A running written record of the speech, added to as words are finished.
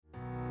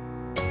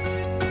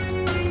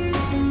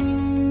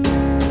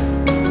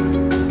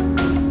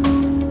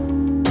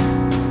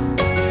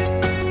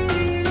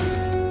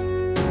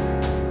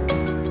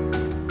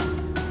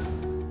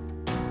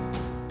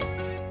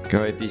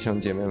各位弟兄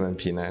姐妹们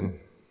平安，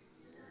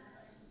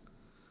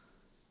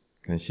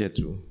感谢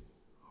主。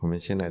我们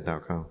先来祷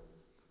告。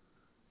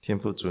天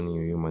父主，你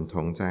与我们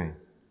同在，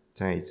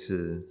再一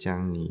次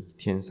将你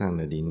天上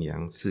的灵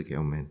粮赐给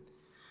我们，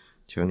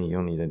求你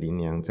用你的灵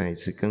粮再一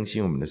次更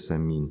新我们的生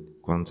命，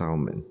光照我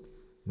们，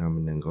让我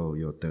们能够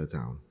有得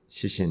着。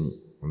谢谢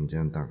你，我们这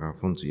样祷告，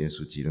奉主耶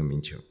稣基督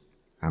名求，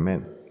阿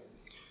们。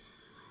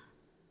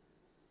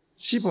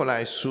希伯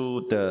来书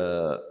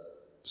的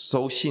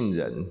收信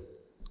人，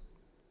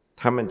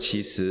他们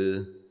其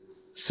实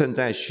正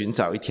在寻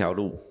找一条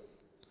路，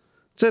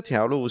这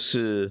条路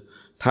是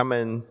他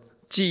们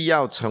既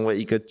要成为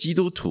一个基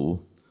督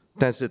徒，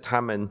但是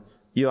他们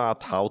又要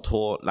逃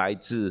脱来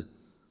自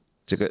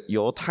这个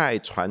犹太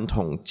传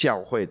统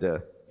教会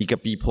的一个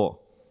逼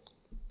迫。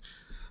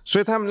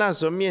所以他们那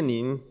时候面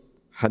临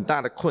很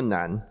大的困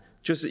难，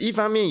就是一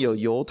方面有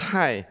犹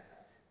太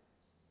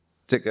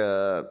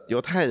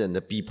人的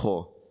逼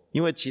迫，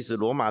因为其实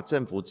罗马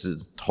政府只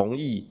同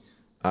意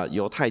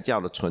犹太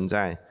教的存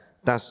在，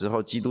那时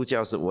候基督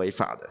教是违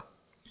法的。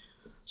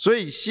所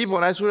以希伯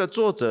来书的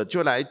作者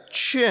就来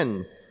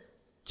劝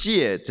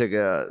诫这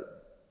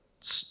个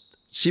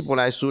希伯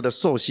来书的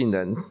受信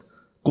人，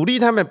鼓励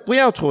他们不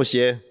要妥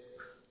协。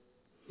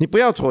你不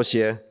要妥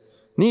协，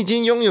你已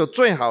经拥有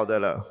最好的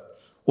了，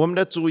我们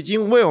的主已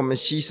经为我们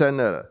牺牲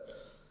了。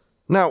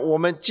那我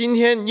们今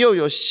天又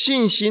有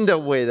信心的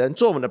伟人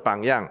做我们的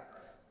榜样。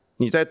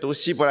你在读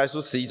希伯来书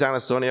11章的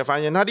时候，你会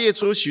发现他列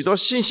出许多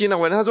信心的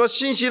伟人，他说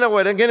信心的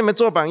伟人给你们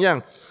做榜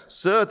样。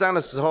12章的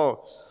时候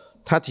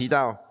他提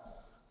到，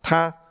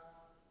他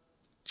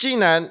既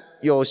然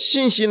有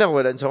信心的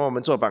伟人成为我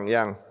们做榜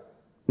样，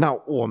那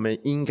我们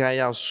应该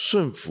要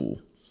顺服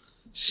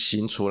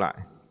行出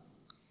来。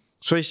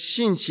所以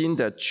信心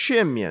的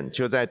劝勉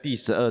就在第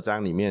12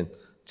章里面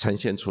呈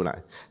现出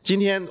来。今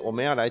天我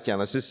们要来讲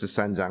的是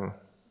13章。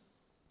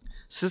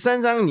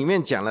13章里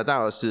面讲得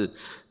到的是，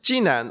既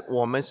然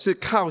我们是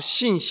靠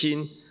信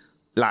心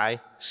来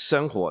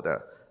生活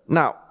的，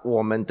那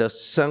我们的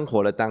生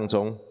活的当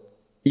中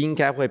应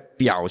该会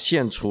表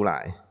现出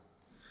来。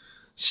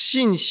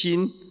信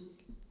心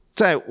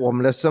在我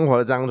们的生活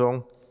的当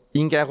中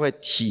应该会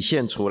体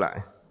现出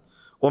来。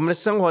我们的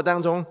生活当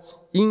中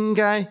应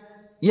该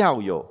要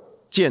有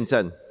见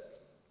证。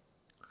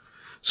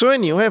所以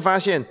你会发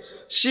现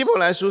希伯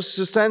来书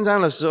13章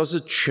的时候是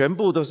全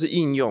部都是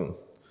应用，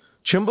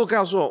全部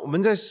告诉我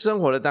们在生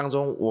活的当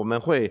中我们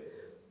会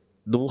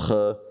如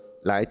何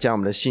来将我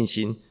们的信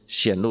心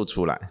显露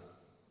出来。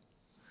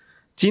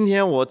今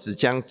天我只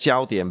将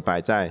焦点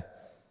摆在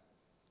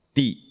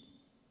第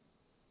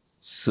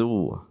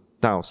15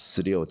到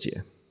16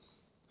节，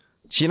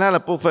其他的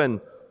部分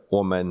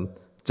我们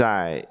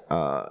在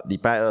礼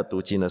拜二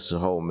读经的时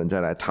候我们再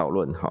来讨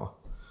论。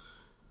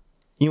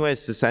因为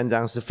13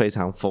章是非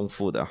常丰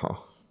富的，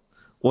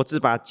我只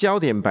把焦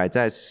点摆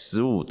在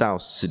15到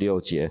16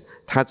节，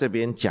他这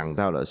边讲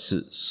到的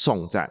是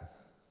颂赞。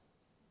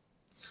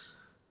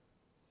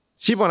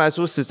希伯来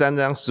书13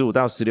章15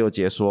到16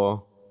节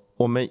说，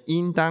我们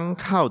应当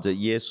靠着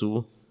耶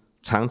稣，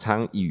常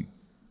常以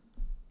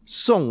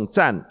颂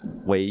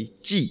赞为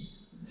祭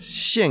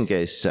献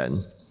给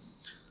神，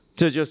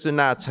这就是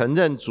那承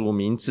认主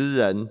名之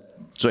人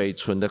嘴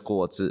唇的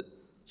果子，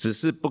只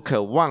是不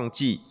可忘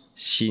记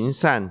行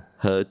善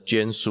和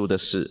捐书的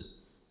事，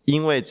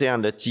因为这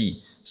样的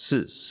祭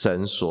是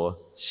神所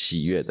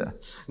喜悦的。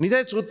你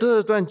在读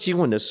这段经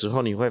文的时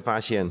候，你会发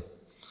现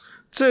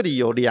这里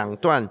有两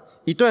段，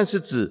一段是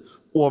指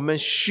我们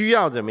需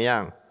要怎么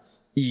样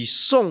以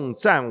颂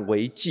赞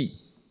为祭，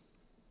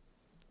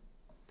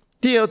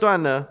第二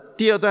段呢？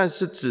第二段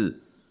是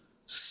指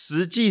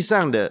实际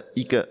上的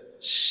一个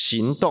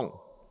行动，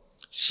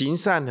行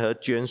善和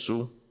捐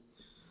书。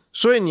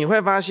所以你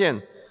会发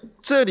现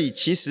这里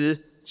其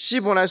实希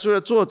伯来书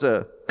的作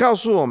者告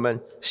诉我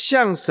们，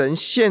向神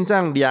献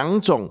上两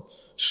种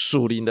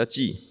属灵的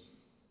祭。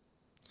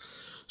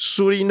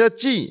属灵的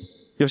祭，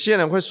有些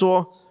人会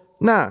说，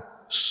那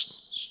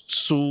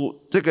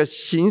属这个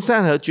行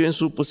善和捐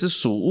书不是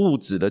属物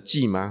质的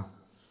祭吗？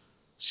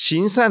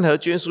行善和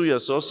捐书有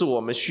时候是我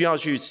们需要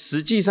去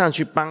实际上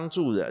去帮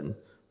助人，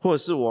或者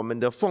是我们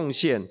的奉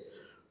献，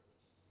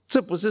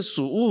这不是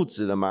属物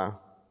质的吗？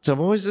怎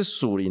么会是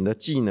属灵的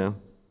祭呢？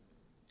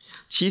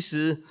其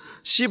实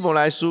希伯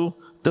来书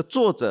的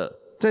作者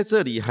在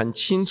这里很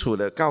清楚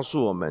的告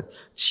诉我们，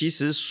其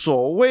实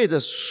所谓的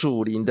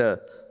属灵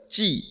的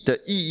祭的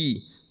意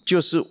义，就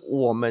是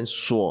我们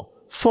所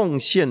奉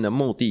献的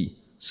目的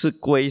是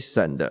归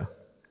神的，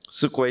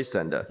是归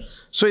神的。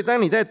所以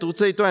当你在读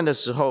这一段的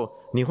时候，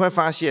你会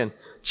发现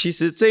其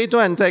实这一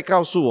段在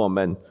告诉我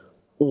们，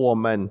我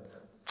们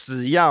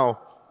只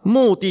要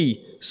目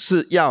的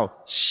是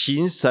要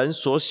行神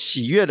所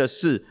喜悦的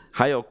事，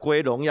还有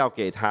归荣耀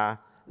给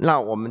他，那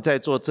我们在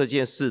做这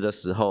件事的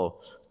时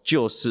候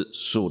就是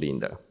属灵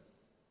的。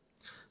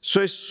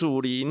所以属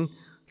灵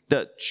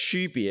的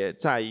区别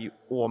在于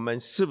我们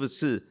是不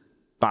是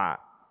把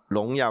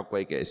荣耀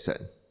归给神，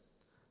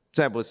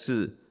再不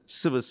是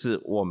是不是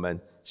我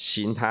们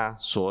行他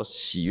所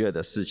喜悦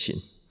的事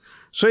情。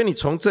所以你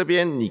从这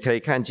边你可以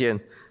看见，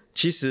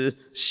其实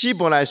希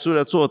伯来书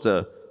的作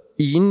者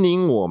引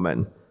领我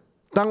们，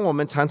当我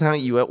们常常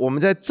以为我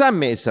们在赞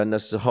美神的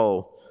时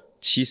候，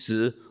其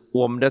实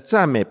我们的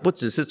赞美不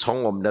只是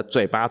从我们的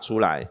嘴巴出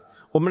来，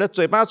我们的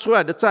嘴巴出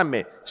来的赞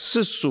美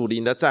是属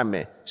灵的赞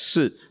美，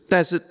是，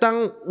但是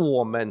当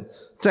我们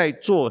在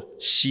做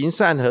行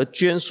善和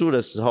捐书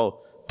的时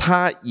候，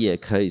它也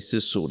可以是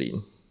属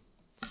灵。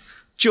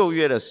旧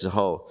约的时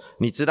候，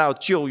你知道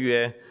旧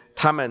约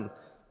他们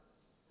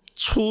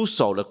出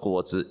手的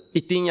果子一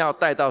定要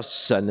带到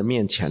神的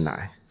面前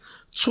来，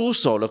出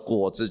手的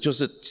果子就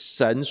是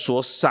神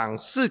所赏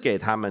赐给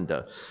他们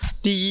的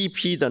第一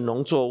批的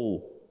农作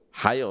物，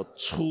还有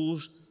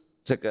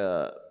这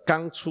个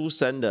刚出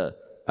生的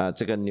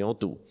这个牛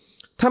犊。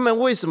他们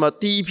为什么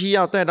第一批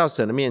要带到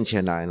神的面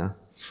前来呢？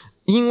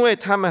因为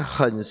他们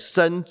很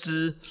深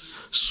知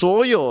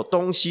所有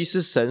东西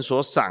是神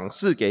所赏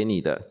赐给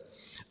你的，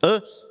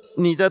而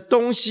你的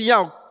东西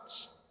要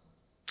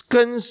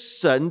跟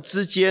神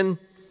之间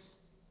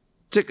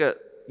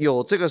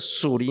有这个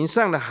属灵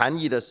上的含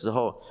义的时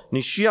候，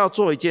你需要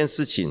做一件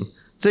事情。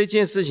这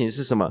件事情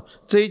是什么？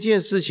这一件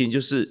事情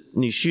就是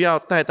你需要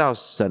带到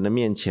神的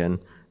面前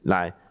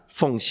来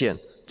奉献，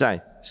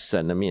在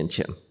神的面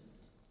前。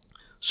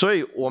所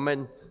以我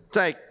们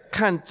在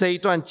看这一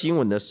段经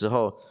文的时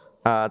候，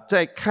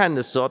在看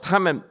的时候，他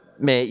们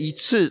每一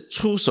次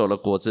出手的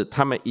果子，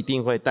他们一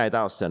定会带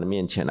到神的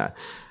面前来。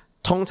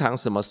通常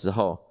什么时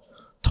候？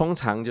通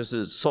常就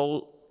是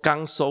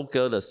刚收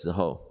割的时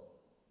候，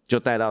就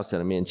带到神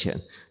的面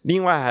前。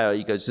另外还有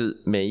一个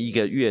是每一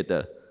个月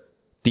的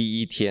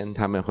第一天，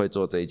他们会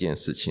做这一件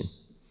事情，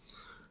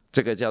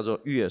这个叫做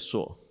月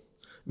朔。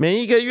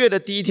每一个月的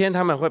第一天，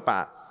他们会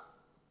把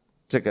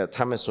这个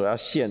他们所要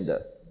献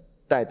的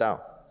带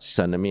到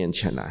神的面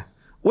前来。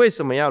为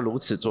什么要如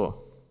此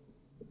做？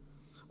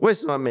为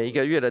什么每一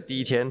个月的第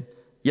一天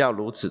要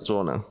如此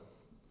做呢？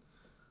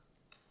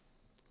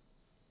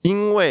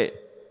因为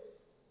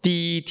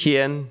第一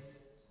天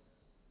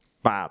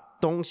把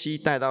东西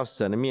带到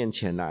神的面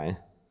前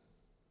来，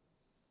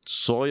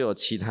所有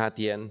其他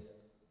天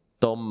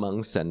都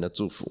蒙神的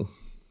祝福，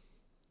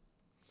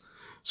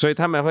所以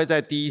他们会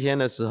在第一天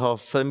的时候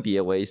分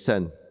别为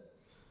圣。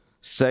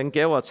神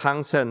给我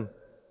昌盛，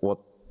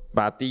我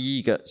把第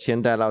一个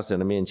先带到神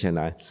的面前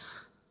来，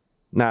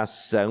那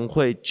神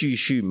会继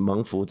续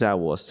蒙福在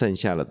我剩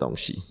下的东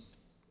西，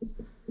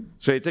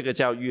所以这个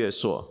叫月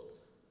朔。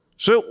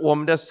所以我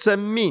们的生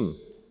命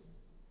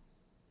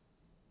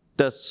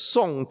的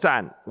颂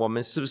赞，我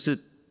们是不是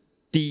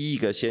第一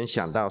个先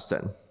想到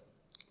神，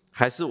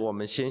还是我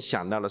们先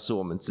想到的是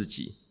我们自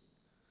己？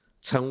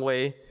成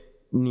为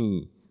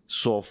你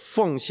所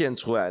奉献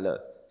出来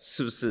的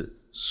是不是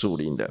属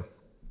灵的？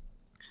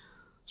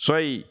所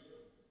以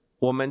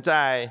我们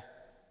在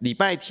礼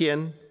拜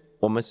天，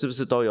我们是不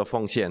是都有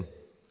奉献？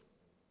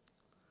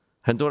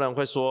很多人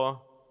会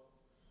说，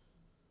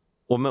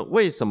我们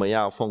为什么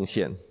要奉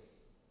献？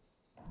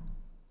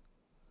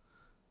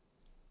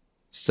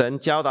神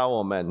教导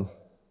我们，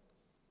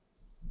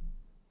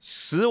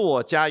使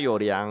我家有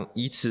粮，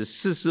以此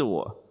试试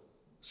我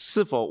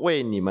是否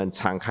为你们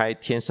敞开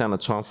天上的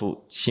窗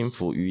户，倾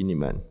福于你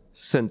们，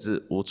甚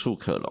至无处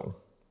可容。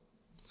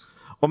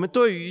我们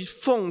对于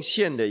奉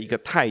献的一个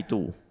态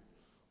度，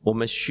我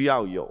们需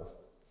要有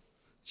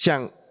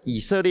像以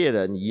色列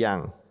人一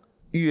样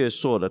月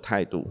朔的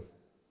态度。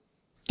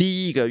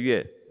第一个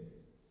月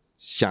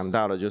想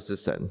到的就是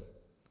神，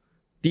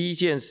第一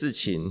件事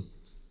情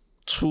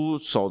出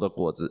手的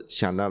果子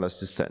想到的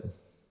是神。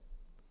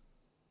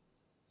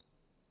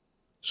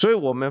所以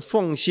我们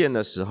奉献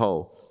的时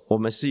候，我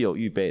们是有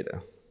预备的，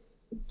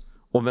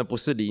我们不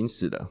是临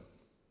时的。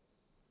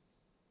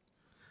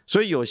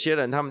所以有些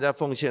人他们在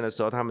奉献的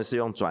时候，他们是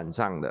用转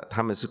账的，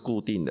他们是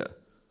固定的，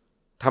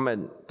他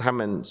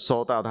们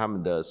收到他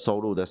们的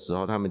收入的时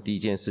候，他们第一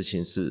件事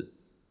情是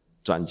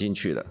转进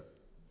去了。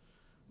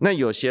那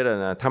有些人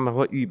呢，他们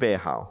会预备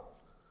好，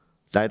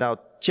来到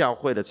教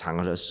会的场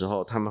合的时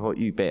候，他们会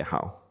预备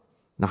好，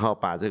然后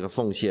把这个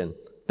奉献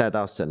带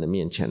到神的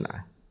面前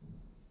来。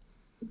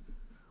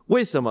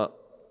为什么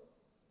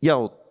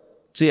要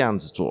这样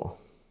子做？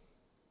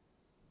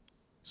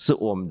是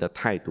我们的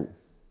态度。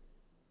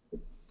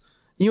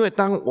因为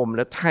当我们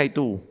的态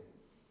度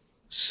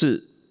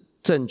是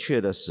正确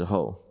的时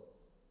候，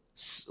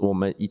我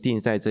们一定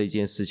在这一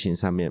件事情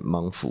上面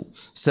蒙福。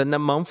神的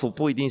蒙福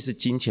不一定是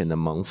金钱的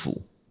蒙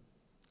福，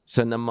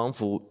神的蒙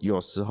福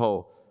有时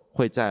候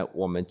会在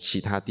我们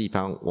其他地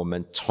方我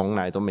们从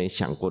来都没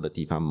想过的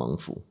地方蒙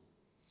福。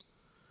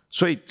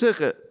所以这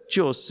个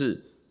就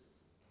是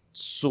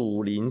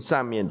属灵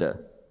上面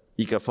的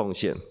一个奉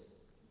献。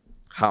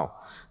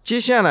好，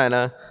接下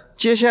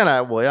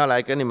来我要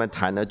来跟你们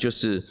谈的就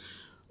是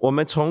我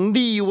们从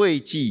利未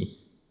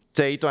记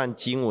这一段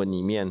经文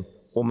里面，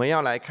我们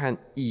要来看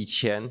以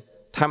前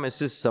他们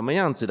是什么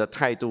样子的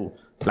态度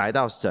来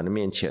到神的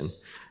面前。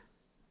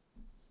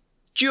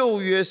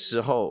旧约时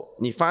候，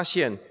你发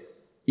现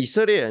以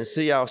色列人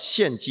是要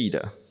献祭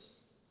的，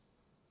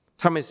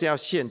他们是要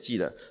献祭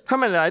的。他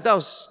们来到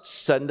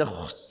神的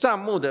帐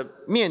幕的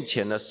面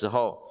前的时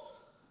候，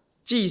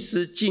祭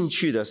司进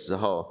去的时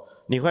候，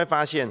你会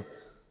发现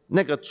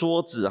那个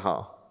桌子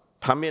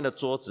旁边的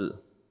桌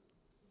子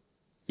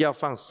要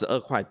放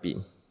12块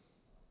饼，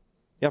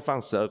要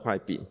放12块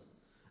饼，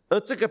而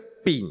这个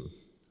饼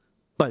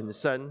本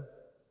身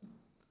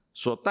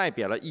所代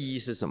表的意义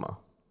是什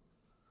么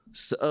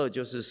？12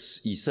就是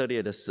以色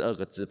列的12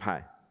个支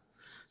派。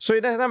所以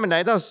当他们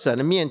来到神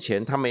的面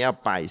前，他们要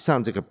摆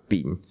上这个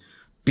饼，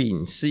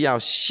饼是要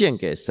献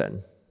给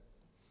神，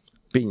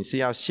饼是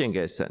要献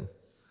给神。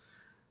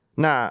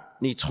那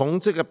你从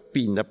这个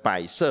饼的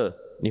摆设，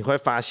你会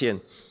发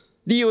现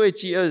利未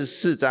记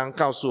24章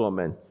告诉我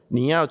们，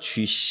你要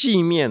取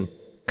细面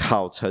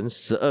烤成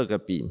12个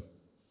饼，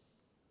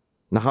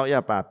然后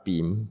要把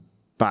饼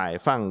摆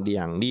放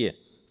2列，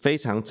非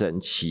常整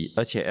齐，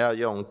而且要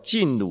用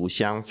净乳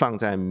香放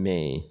在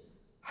每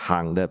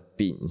行的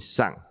饼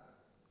上。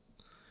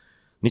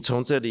你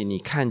从这里你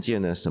看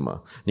见了什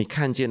么？你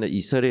看见了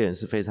以色列人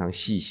是非常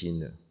细心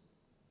的，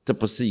这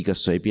不是一个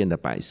随便的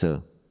摆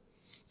设，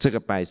这个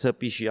摆设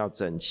必须要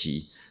整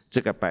齐，这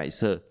个摆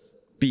设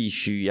必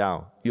须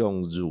要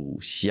用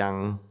乳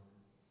香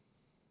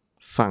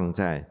放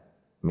在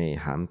每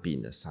行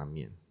饼的上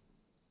面。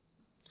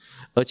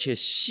而且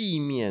细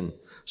面，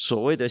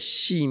所谓的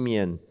细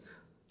面，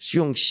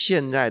用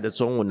现在的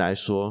中文来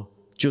说，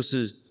就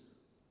是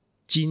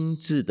精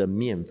致的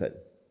面粉。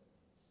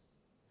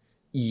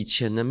以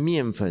前的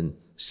面粉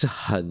是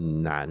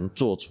很难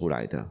做出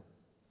来的，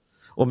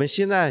我们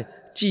现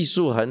在技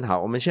术很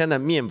好，我们现在的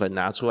面粉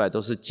拿出来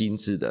都是精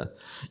致的。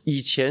以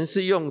前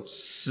是用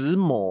石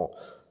磨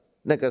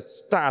那个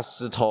大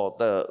石头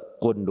的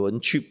滚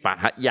轮去把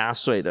它压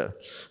碎的，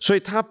所以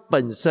它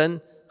本身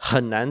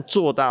很难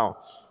做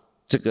到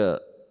这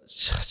个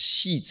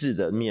细致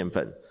的面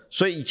粉，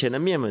所以以前的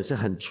面粉是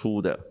很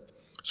粗的。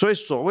所以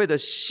所谓的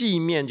细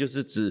面，就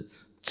是指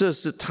这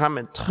是他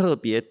们特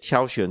别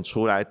挑选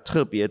出来、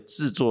特别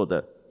制作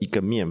的一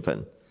个面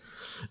粉，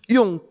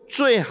用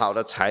最好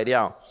的材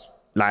料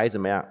来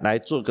怎么样？来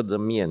做个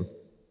面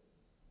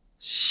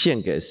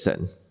献给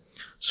神。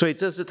所以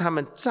这是他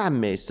们赞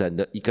美神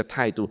的一个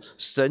态度。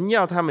神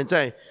要他们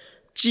在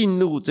进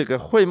入这个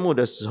会幕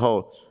的时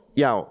候，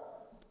要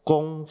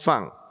供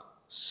放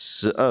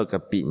12个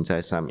饼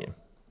在上面。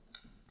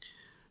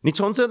你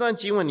从这段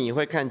经文你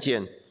会看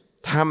见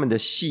他们的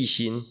细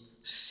心，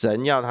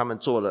神要他们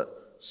做的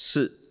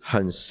是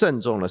很慎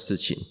重的事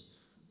情，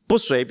不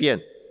随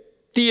便。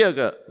第二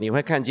个，你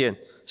会看见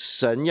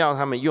神要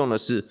他们用的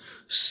是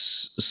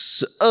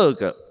12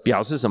个，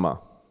表示什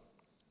么？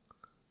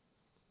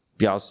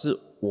表示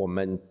我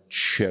们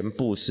全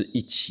部是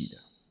一起的。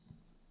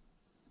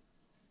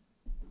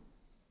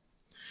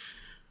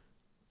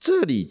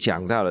这里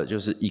讲到的就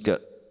是一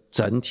个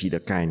整体的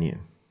概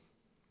念，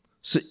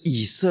是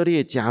以色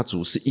列家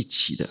族是一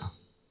起的，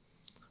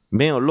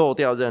没有漏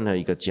掉任何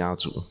一个家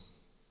族。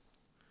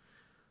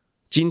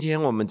今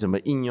天我们怎么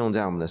应用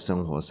在我们的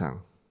生活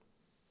上？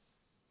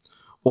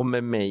我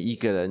们每一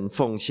个人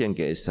奉献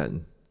给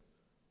神，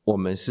我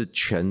们是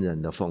全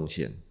人的奉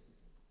献。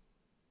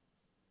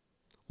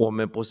我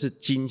们不是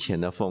金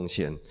钱的奉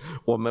献，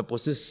我们不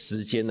是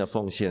时间的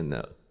奉献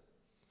了，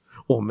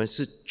我们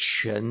是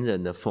全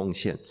人的奉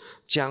献，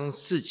将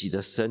自己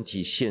的身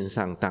体献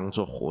上当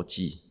作活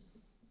祭。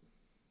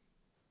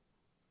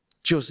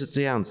就是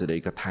这样子的一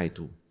个态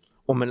度。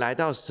我们来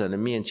到神的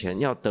面前，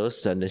要得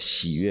神的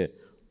喜悦，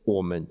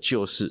我们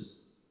就是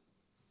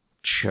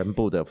全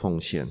部的奉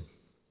献，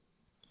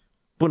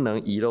不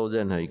能遗漏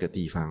任何一个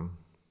地方。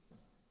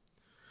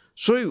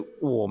所以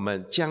我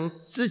们将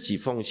自己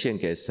奉献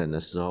给神的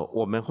时候，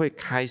我们会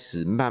开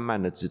始慢慢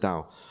的知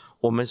道，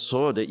我们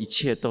所有的一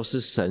切都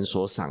是神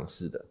所赏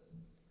识的。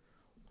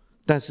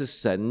但是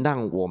神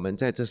让我们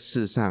在这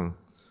世上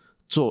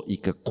做一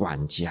个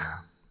管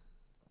家，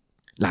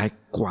来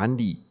管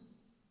理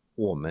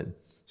我们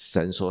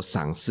神所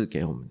赏赐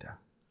给我们的。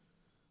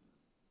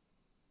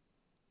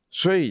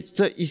所以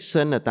这一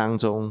生的当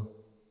中，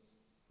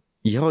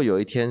以后有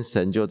一天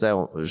神就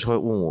会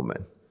问我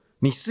们，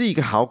你是一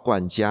个好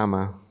管家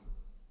吗？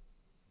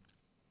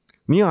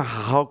你有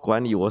好好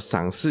管理我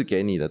赏赐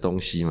给你的东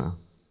西吗？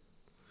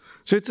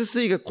所以这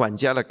是一个管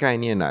家的概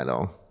念来了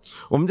哦。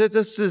我们在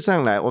这世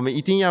上来，我们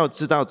一定要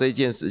知道这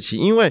件事情，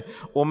因为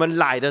我们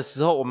来的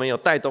时候，我们有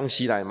带东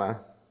西来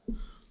吗？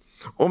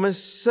我们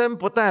生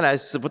不带来，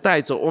死不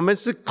带走，我们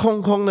是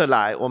空空的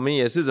来，我们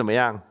也是怎么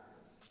样？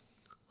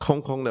空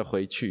空的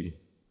回去。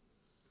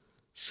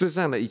世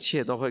上的一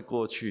切都会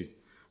过去，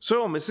所以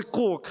我们是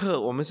过客，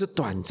我们是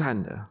短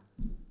暂的，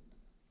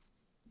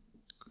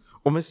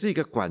我们是一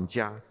个管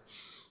家。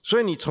所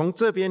以你从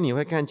这边你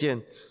会看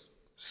见，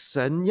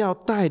神要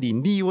带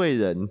领利未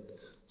人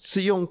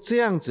是用这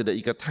样子的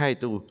一个态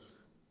度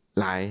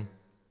来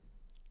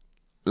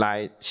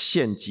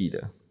献祭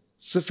的，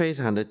是非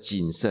常的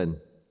谨慎。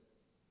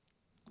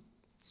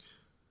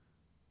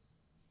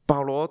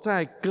保罗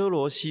在哥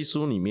罗西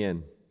书里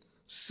面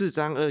4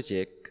章2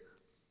节，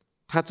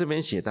他这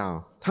边写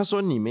到，他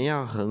说你们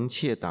要恒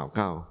切祷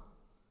告，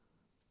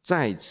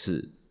在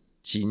此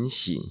警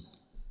醒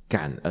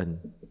感恩。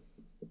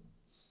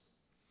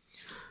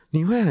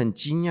你会很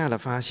惊讶的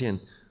发现，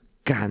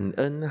感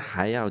恩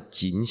还要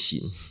警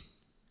醒。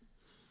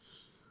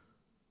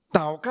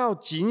祷告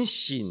警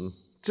醒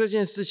这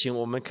件事情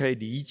我们可以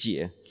理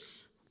解，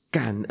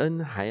感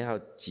恩还要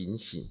警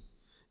醒，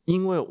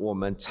因为我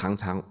们常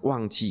常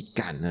忘记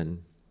感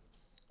恩。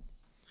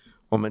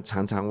我们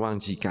常常忘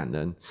记感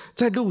恩。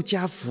在路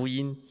加福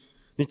音，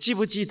你记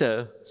不记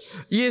得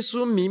耶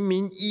稣明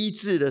明医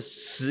治了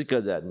10个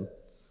人，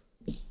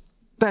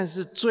但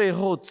是最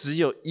后只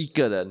有一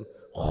个人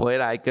回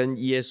来跟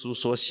耶稣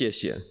说谢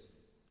谢，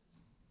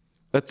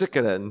而这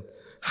个人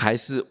还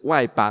是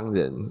外邦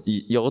人，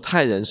犹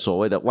太人所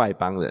谓的外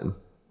邦人。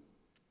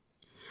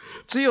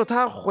只有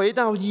他回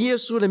到耶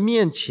稣的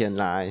面前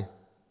来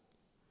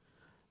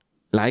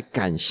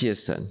感谢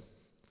神。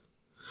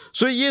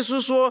所以耶稣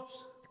说，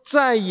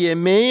再也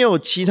没有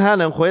其他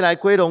人回来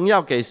归荣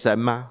耀给神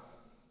吗？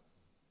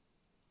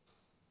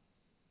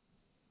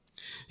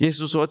耶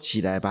稣说，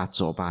起来吧，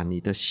走吧，你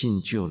的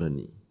信救了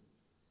你。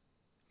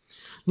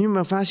你有没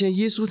有发现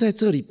耶稣在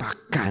这里把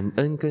感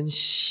恩跟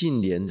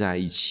信连在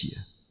一起？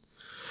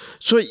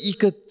所以一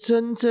个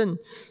真正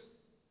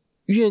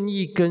愿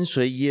意跟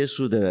随耶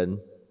稣的人，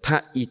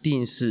他一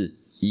定是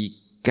以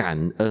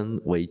感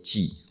恩为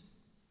祭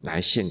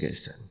来献给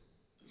神。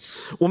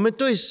我们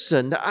对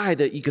神的爱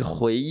的一个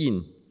回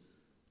应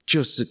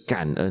就是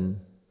感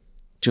恩，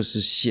就是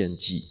献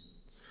祭。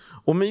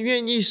我们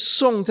愿意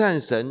颂赞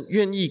神，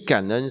愿意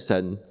感恩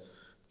神，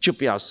就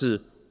表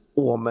示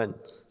我们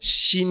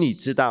心里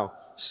知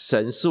道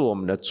神是我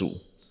们的主，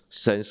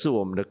神是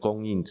我们的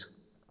供应者。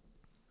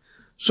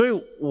所以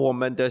我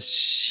们的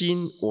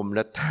心，我们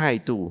的态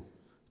度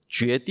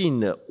决定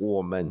了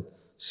我们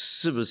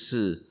是不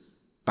是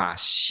把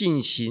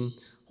信心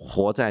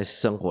活在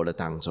生活的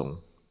当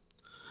中。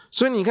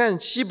所以你看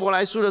希伯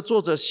来书的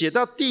作者写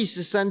到第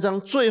13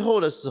章最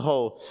后的时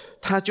候，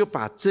他就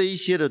把这一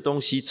些的东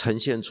西呈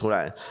现出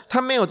来。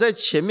他没有在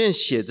前面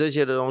写这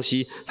些的东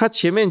西，他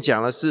前面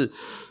讲的是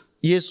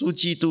耶稣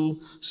基督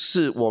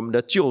是我们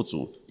的救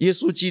主，耶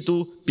稣基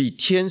督比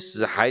天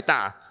使还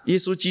大，耶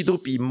稣基督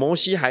比摩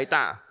西还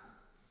大，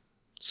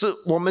是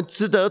我们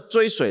值得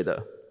追随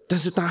的。但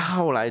是他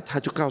后来他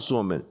就告诉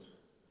我们，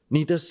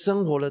你的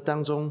生活的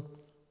当中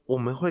我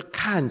们会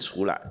看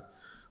出来，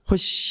会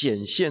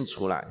显现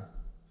出来。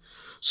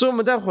所以我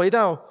们再回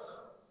到，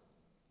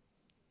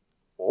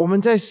我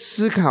们在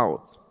思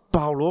考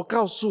保罗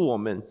告诉我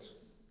们，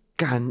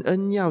感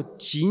恩要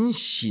警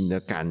醒的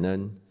感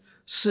恩，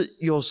是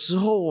有时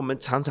候我们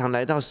常常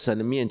来到神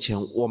的面前，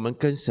我们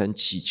跟神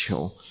祈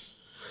求，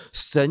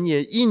神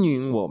也应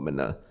允我们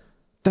了，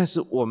但是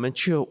我们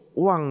却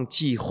忘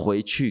记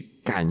回去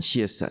感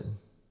谢神。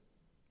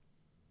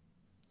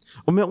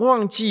我们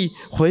忘记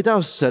回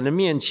到神的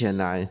面前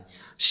来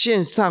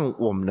献上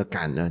我们的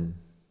感恩。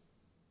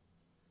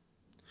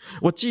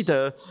我记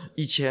得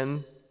以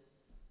前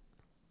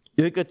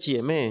有一个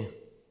姐妹，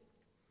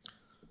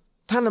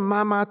她的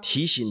妈妈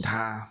提醒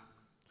她，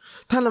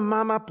她的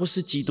妈妈不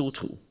是基督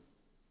徒，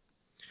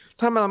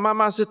他们的妈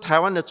妈是台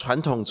湾的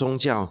传统宗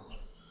教，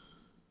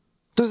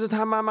但是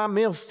她妈妈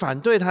没有反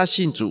对她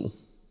信主。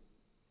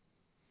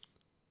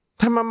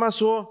她妈妈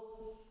说，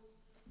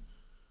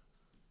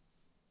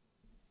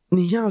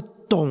你要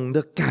懂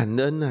得感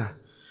恩啊，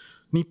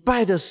你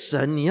拜的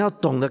神你要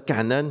懂得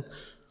感恩，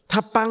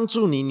他帮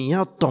助你，你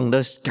要懂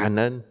得感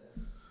恩。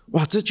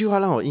哇，这句话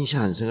让我印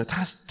象很深刻。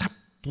他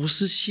不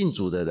是信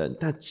主的人，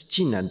但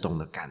竟然懂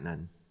得感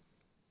恩，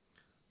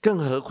更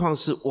何况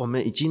是我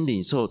们已经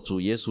领受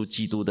主耶稣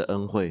基督的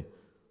恩惠，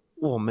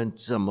我们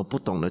怎么不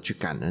懂得去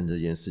感恩这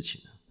件事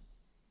情呢？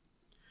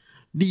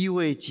利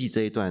未记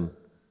这一段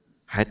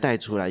还带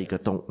出来一个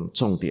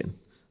重点，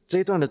这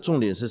一段的重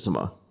点是什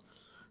么？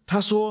他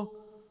说，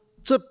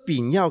这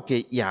饼要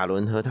给亚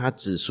伦和他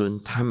子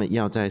孙，他们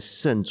要在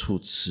圣处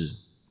吃。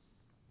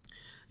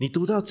你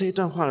读到这一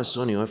段话的时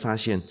候，你会发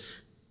现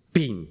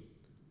饼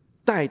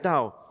带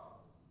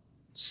到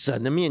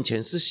神的面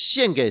前是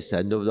献给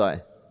神，对不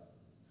对？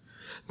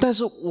但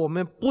是我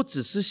们不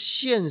只是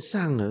献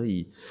上而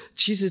已，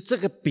其实这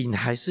个饼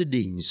还是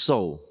领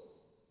受。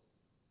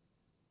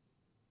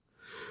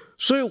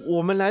所以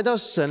我们来到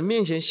神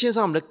面前献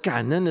上我们的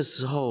感恩的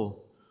时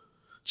候，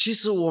其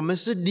实我们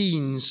是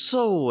领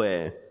受。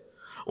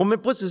我们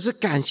不只是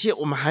感谢，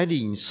我们还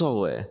领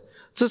受。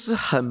这是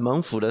很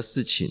蒙福的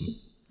事情。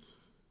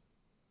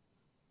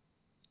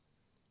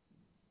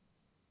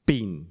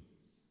饼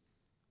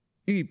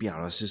预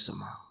表的是什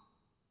么？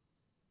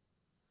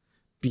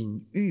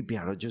饼预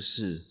表的就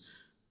是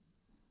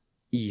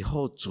以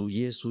后主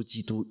耶稣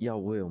基督要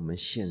为我们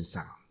献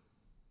上。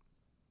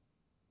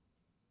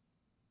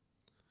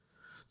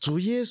主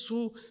耶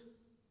稣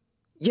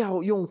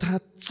要用他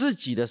自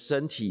己的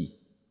身体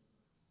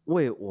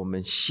为我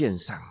们献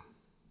上。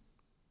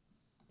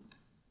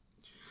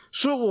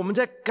所以我们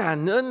在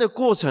感恩的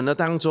过程的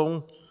当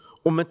中，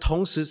我们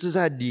同时是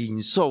在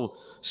领受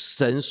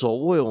神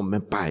所为我们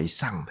摆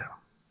上的。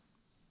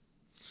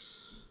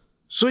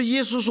所以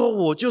耶稣说，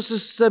我就是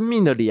生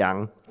命的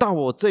粮，到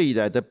我这里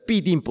来的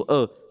必定不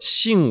饿，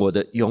信我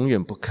的永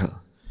远不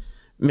渴。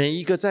每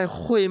一个在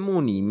会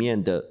幕里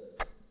面的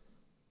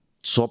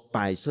所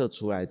摆设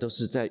出来，都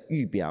是在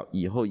预表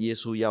以后耶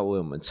稣要为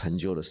我们成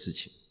就的事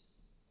情。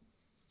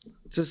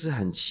这是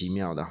很奇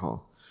妙的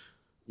哈。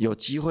有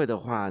机会的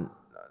话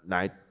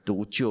来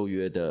读旧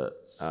约的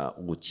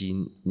五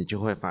经，你就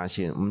会发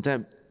现我们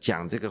在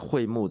讲这个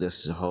会幕的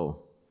时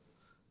候，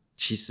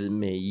其实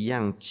每一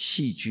样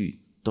器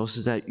具都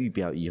是在预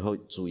表以后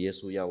主耶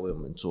稣要为我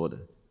们做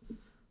的。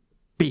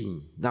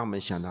饼让我们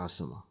想到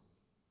什么？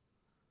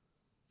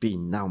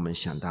饼让我们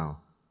想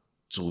到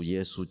主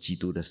耶稣基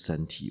督的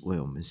身体为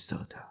我们舍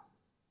的。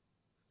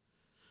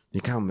你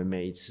看我们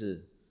每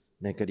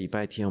个礼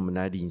拜天我们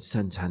来领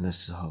圣餐的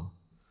时候，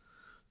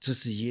这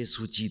是耶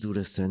稣基督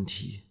的身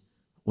体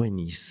为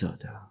你舍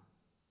的。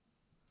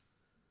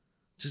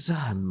这是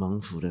很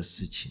蒙福的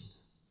事情，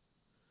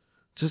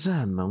这是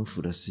很蒙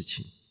福的事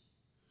情。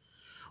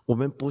我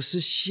们不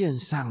是献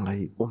上而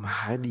已，我们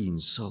还领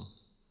受，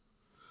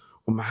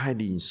我们还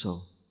领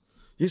受。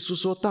耶稣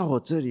说，到我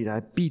这里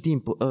来必定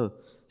不饿，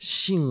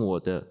信我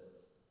的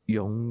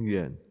永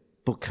远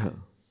不渴。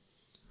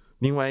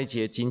另外一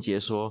节经节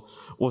说，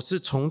我是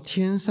从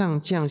天上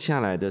降下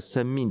来的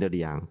生命的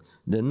粮，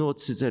人若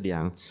吃这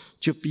粮，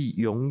就必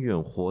永远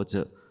活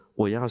着。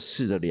我要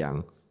赐的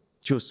粮，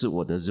就是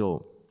我的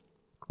肉，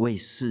为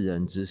世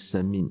人之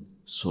生命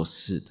所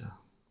赐的。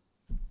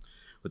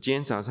我今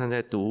天早上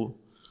在读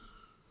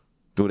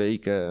了一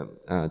个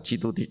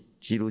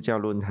基督教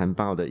论坛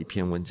报的一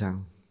篇文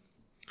章，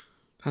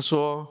他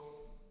说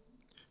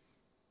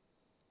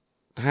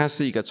他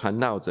是一个传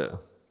道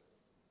者，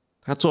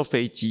他坐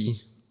飞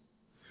机，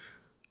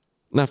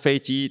那飞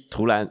机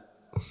突然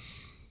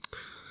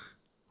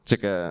这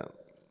个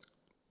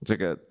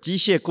机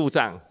械故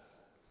障，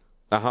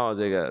然后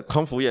这个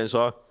空服员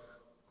说，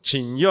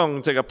请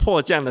用这个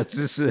迫降的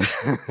姿势，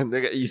那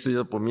个意思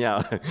就不妙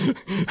了。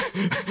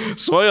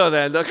所有的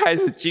人都开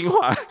始惊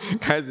哗，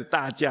开始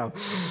大叫，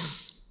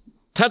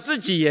他自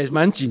己也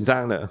蛮紧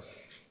张的。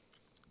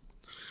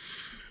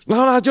然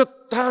后他就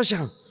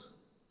想，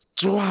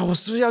主啊，我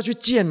是不是要去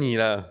见你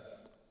了？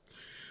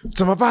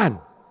怎么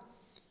办？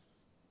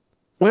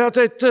我要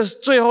在这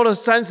最后的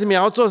30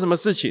秒要做什么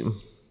事情？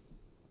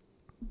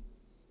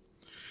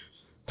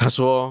他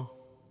说，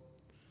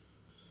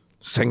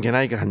神给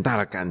他一个很大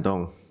的感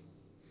动，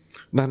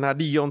让他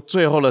利用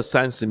最后的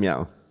30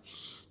秒，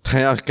他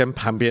要跟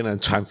旁边人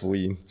传福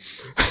音。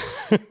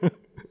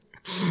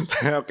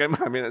他要跟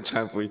旁边人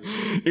传福音，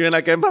因为他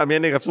跟旁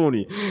边那个妇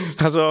女，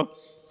他说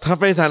他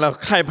非常的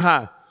害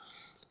怕，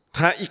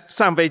他一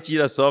上飞机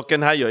的时候跟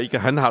他有一个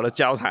很好的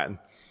交谈，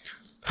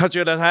他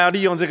觉得他要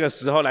利用这个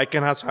时候来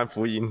跟他传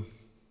福音。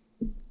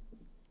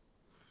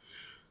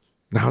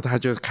然后他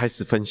就开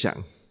始分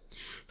享，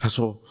他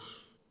说，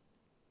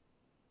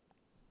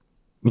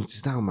你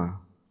知道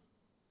吗？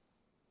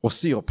我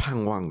是有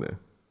盼望的，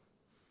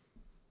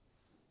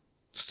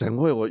神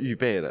为我预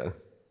备了，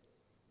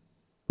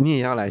你也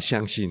要来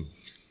相信。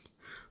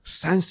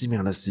30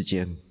秒的时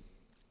间，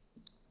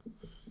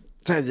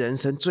在人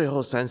生最后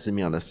30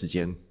秒的时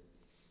间，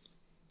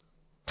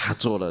他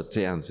做了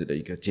这样子的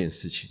一件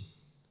事情。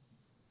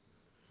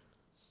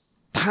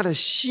他的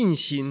信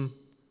心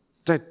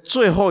在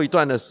最后一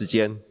段的时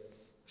间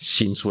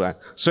行出来，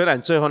虽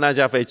然最后那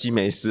架飞机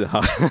没事哈，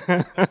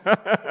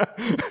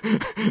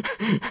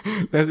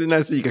但是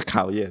那是一个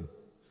考验。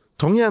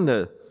同样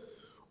的，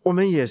我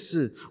们也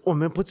是，我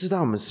们不知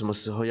道我们什么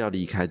时候要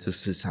离开这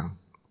世上，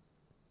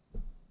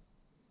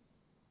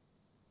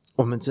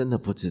我们真的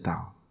不知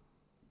道。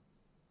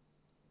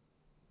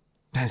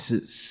但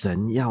是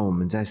神要我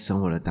们在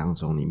生活的当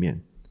中里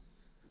面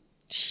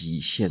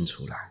体现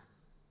出来，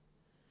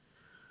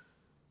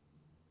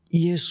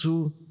耶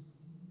稣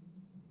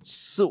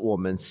是我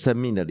们生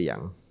命的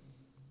粮。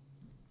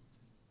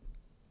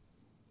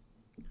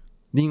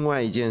另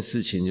外一件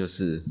事情就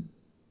是，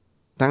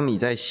当你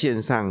在献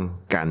上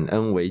感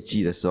恩为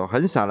祭的时候，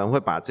很少人会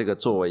把这个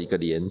作为一个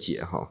连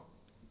结，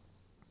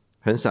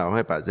很少人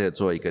会把这个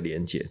作为一个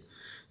连结。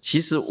其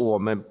实我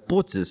们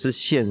不只是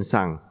献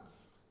上，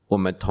我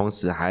们同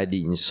时还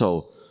领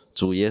受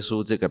主耶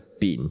稣这个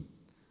饼。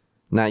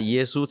那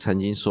耶稣曾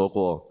经说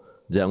过，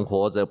人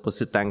活着不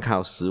是单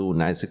靠食物，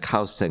乃是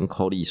靠神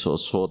口里所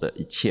说的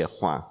一切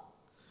话。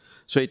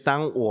所以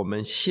当我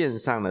们献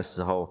上的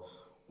时候，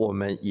我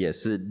们也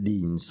是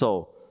领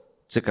受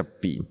这个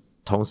饼，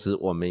同时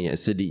我们也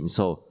是领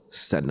受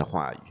神的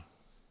话语。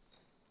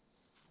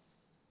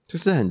这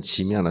是很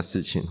奇妙的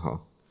事情，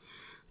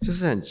这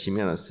是很奇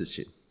妙的事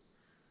情。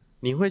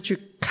你会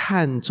去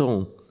看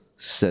重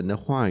神的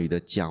话语的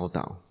教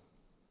导，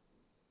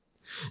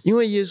因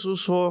为耶稣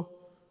说，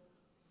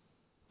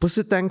不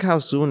是单靠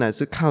食物，乃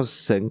是靠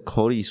神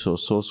口里所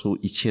说出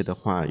一切的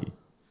话语。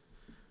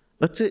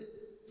而这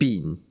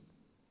饼，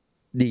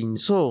领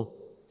受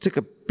这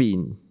个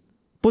饼，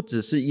不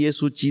只是耶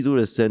稣基督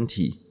的身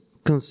体，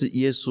更是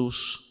耶稣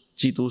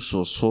基督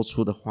所说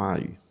出的话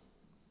语。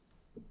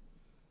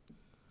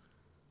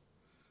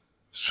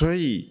所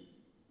以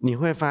你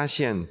会发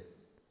现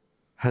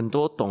很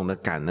多懂得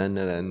感恩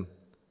的人，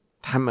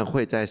他们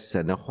会在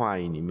神的话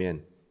语里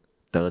面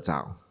得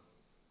着。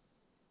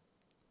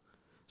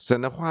神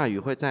的话语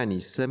会在你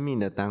生命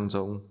的当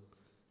中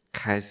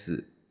开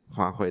始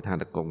发挥它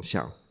的功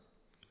效，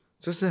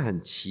这是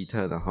很奇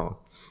特的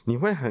你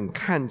会很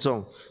看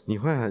重，你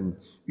会很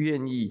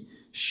愿意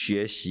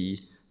学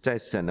习在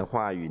神的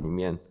话语里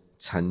面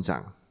成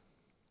长。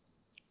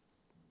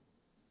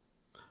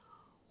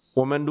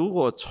我们如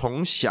果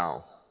从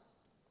小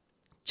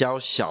教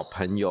小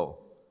朋友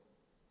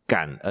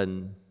感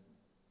恩，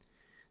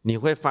你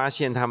会发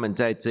现他们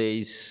在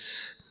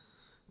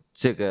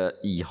这个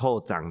以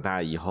后长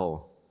大以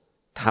后，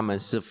他们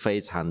是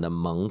非常的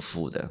蒙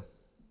福的，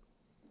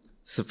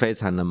是非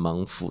常的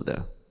蒙福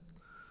的。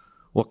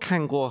我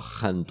看过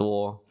很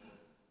多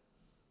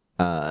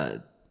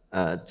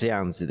这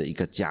样子的一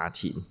个家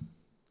庭，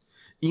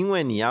因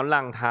为你要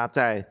让他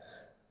在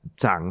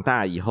长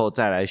大以后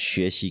再来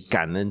学习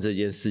感恩这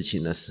件事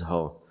情的时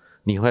候，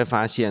你会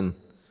发现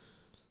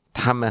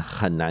他们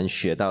很难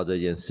学到这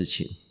件事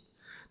情。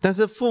但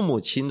是父母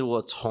亲如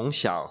果从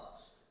小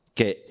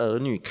给儿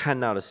女看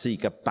到的是一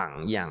个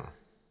榜样，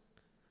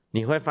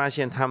你会发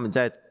现他们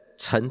在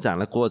成长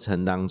的过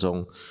程当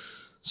中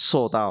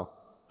受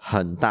到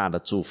很大的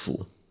祝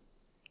福，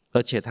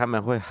而且他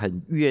们会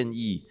很愿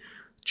意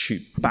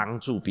去帮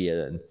助别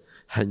人，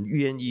很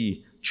愿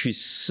意去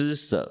施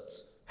舍，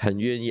很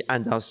愿意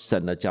按照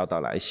神的教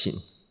导来行。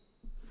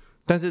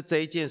但是这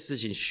一件事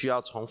情需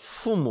要从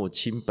父母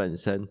亲本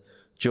身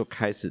就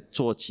开始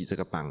做起这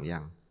个榜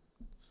样。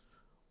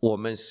我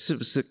们是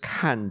不是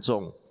看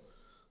重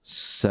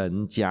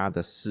神家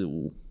的事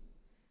物？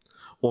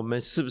我们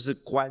是不是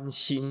关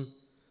心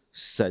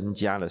神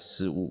家的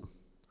事物？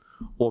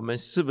我们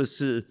是不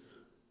是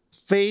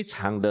非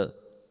常的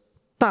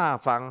大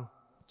方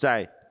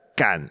在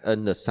感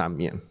恩的上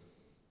面？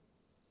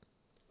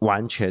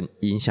完全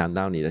影响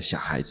到你的小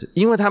孩子，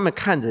因为他们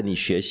看着你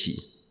学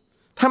习，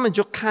他们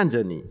就看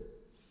着你。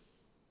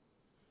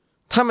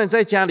他们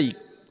在家里，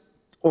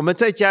我们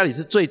在家里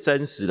是最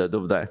真实的，对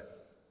不对？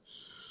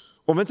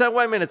我们在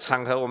外面的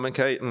场合，我们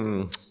可以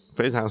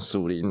非常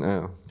属灵，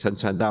陈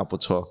传道不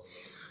错。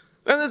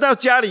但是到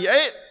家里，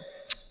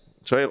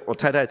所以我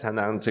太太常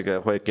常这个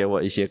会给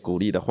我一些鼓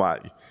励的话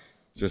语，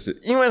就是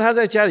因为她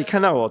在家里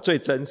看到我最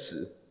真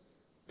实，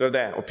对不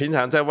对？我平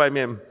常在外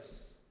面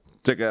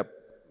这个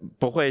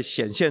不会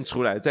显现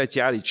出来，在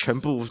家里全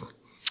部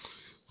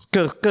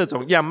各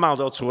种样貌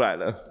都出来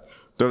了，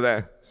对不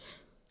对？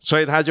所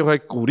以她就会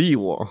鼓励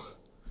我。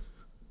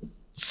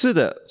是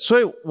的，所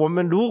以我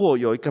们如果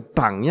有一个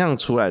榜样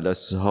出来的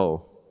时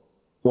候，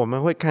我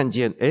们会看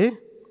见，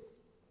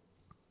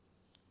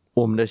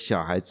我们的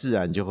小孩自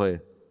然就会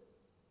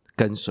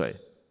跟随，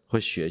会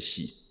学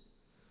习。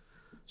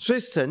所以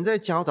神在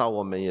教导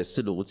我们也是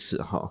如此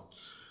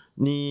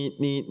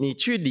你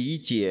去理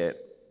解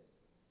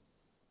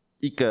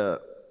一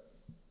个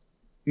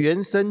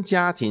原生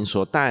家庭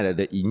所带来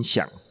的影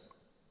响，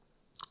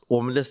我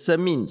们的生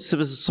命是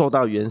不是受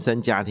到原生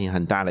家庭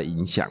很大的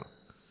影响？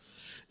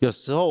有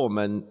时候我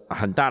们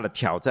很大的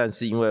挑战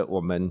是因为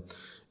我们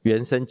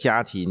原生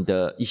家庭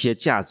的一些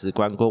价值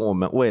观跟我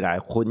们未来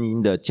婚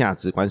姻的价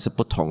值观是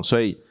不同，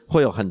所以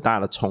会有很大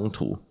的冲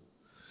突。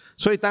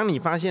所以当你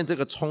发现这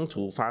个冲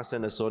突发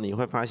生的时候，你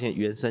会发现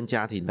原生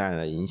家庭带来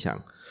的影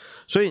响。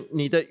所以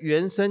你的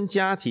原生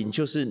家庭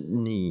就是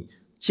你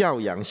教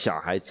养小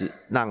孩子，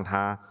让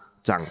他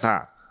长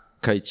大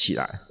可以起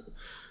来。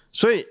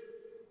所以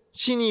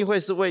信义会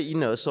是为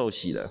婴儿受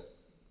洗的，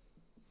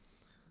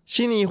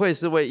信义会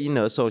是为婴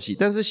儿受洗，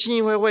但是信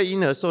义会为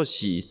婴儿受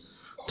洗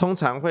通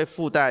常会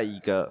附带一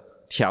个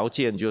条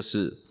件，就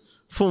是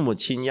父母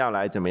亲要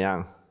来怎么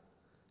样？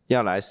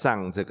要来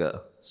上这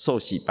个受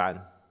洗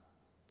班。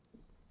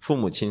父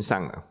母亲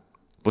上了，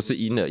不是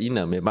婴儿，婴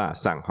儿没办法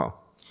上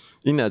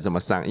婴儿怎么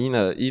上？婴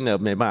儿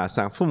没办法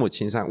上，父母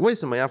亲上。为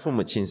什么要父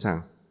母亲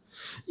上？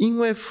因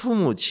为父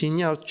母亲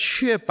要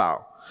确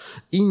保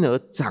婴儿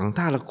长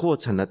大的过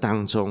程的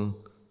当中，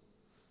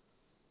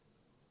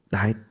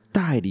来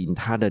带领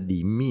他的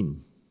灵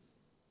命，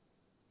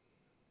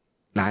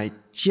来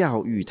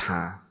教育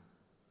他。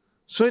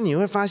所以你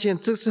会发现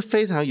这是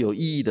非常有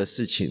意义的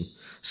事情，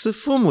是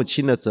父母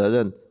亲的责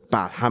任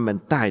把他们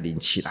带领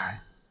起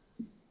来。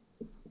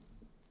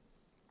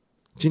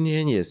今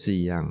天也是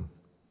一样，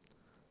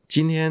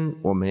今天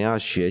我们要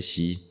学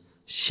习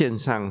献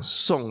上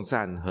颂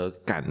赞和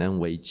感恩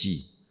为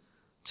祭，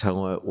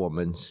成为我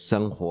们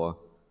生活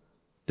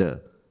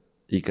的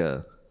一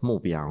个目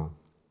标。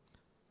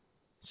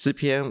诗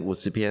篇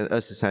50篇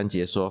23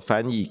节说，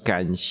凡以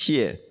感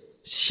谢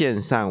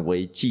献上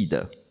为祭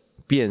的，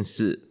便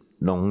是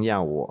荣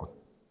耀我。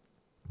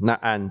那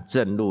按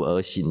正路而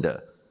行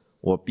的，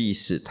我必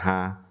使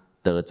他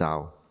得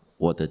着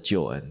我的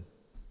救恩。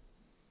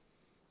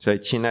所以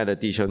亲爱的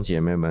弟兄姐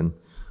妹们，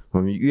我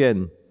们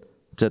愿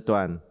这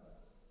段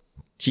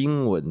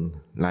经文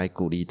来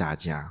鼓励大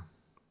家，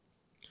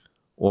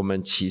我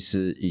们其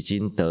实已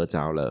经得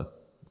着了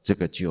这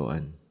个救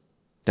恩，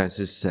但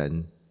是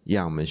神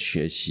要我们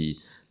学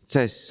习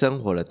在生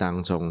活的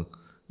当中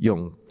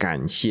用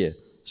感谢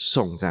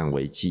颂赞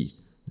为祭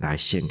来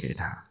献给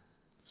他。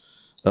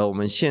而我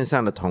们献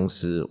上的同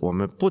时，我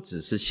们不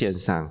只是献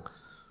上，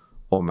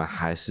我们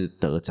还是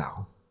得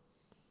着，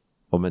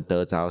我们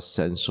得着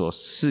神所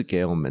赐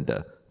给我们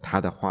的他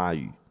的话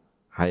语，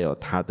还有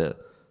他的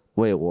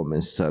为我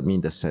们舍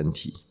命的身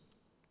体。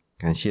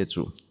感谢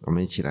主，我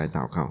们一起来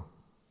祷告。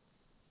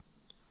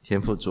天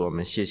父主，我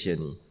们谢谢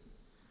你。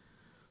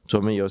主，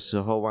我们有时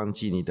候忘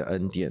记你的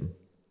恩典，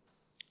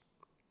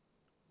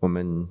我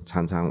们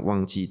常常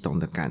忘记懂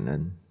得感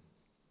恩。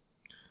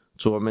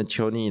主，我们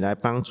求你来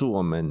帮助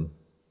我们，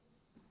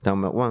当我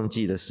们忘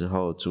记的时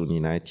候，主你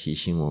来提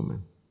醒我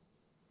们。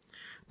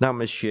让我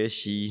们学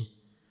习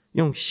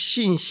用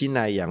信心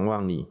来仰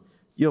望你，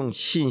用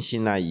信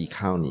心来依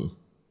靠你，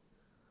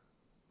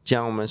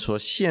将我们所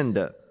献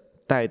的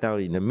带到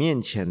你的面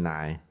前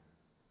来，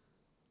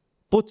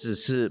不只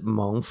是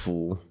蒙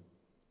福，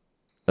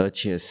而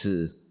且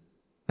是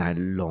来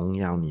荣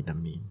耀你的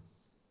名。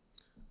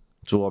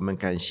主，我们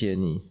感谢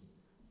你，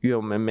愿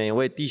我们每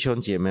位弟兄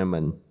姐妹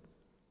们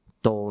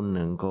都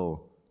能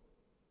够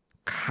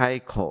开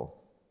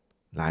口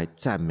来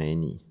赞美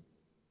你，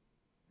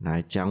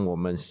来将我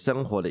们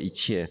生活的一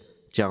切，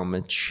将我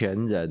们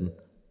全人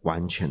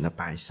完全的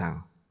摆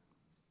上。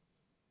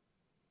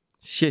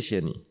谢谢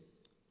你，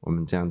我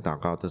们这样祷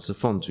告都是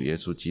奉主耶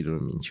稣基督的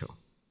名求，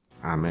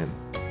阿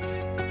们。